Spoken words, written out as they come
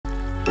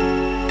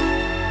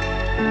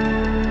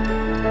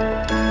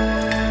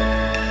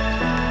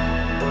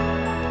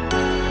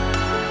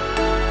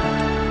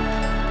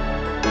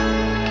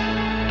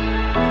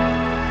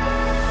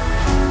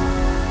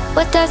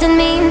What does it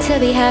mean to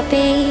be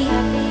happy?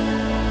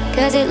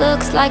 'Cause it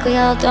looks like we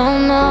all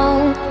don't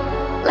know.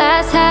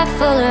 Glass half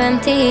full or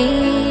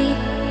empty,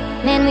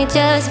 man, we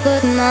just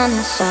putting on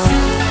a show.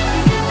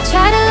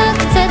 Try to look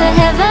to the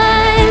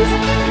heavens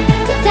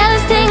to tell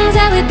us things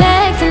that we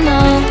beg to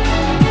know.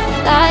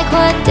 Like,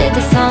 what did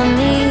this all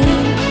mean?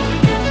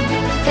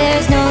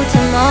 There's no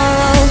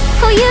tomorrow.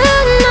 Oh, you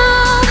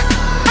know,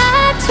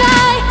 I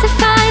try to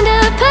find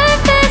a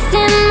purpose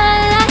in my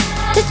life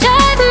to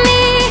drive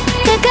me,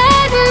 to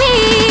guide me.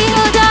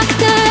 Oh,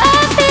 doctor, I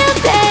feel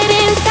dead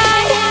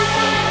inside.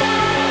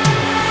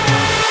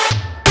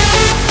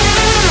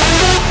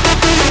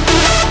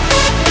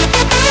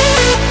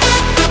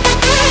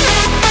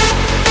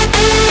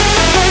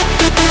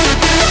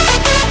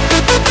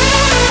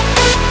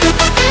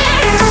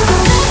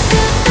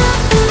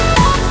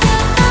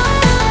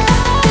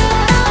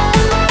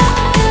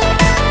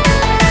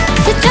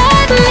 To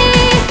drive me,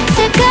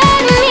 to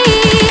guide me.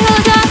 Oh,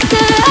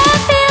 doctor, I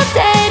feel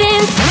dead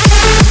inside.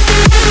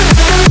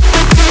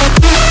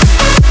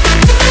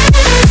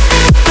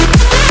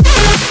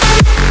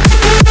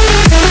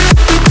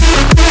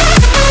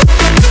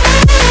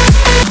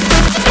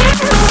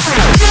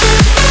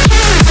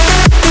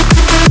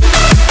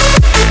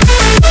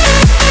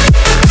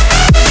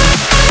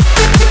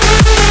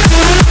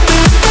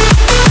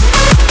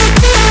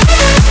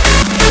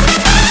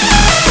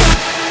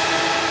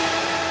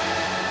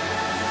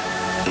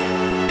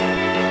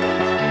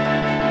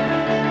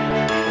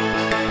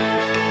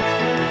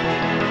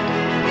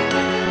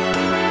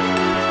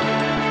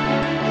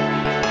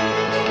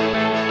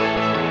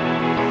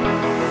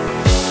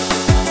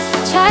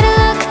 Try to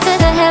look to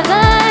the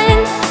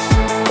heavens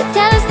to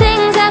tell us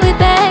things that we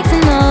beg to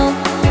know.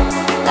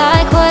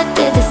 Like, what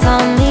did this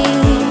all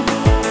mean?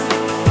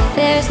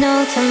 There's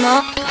no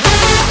tomorrow.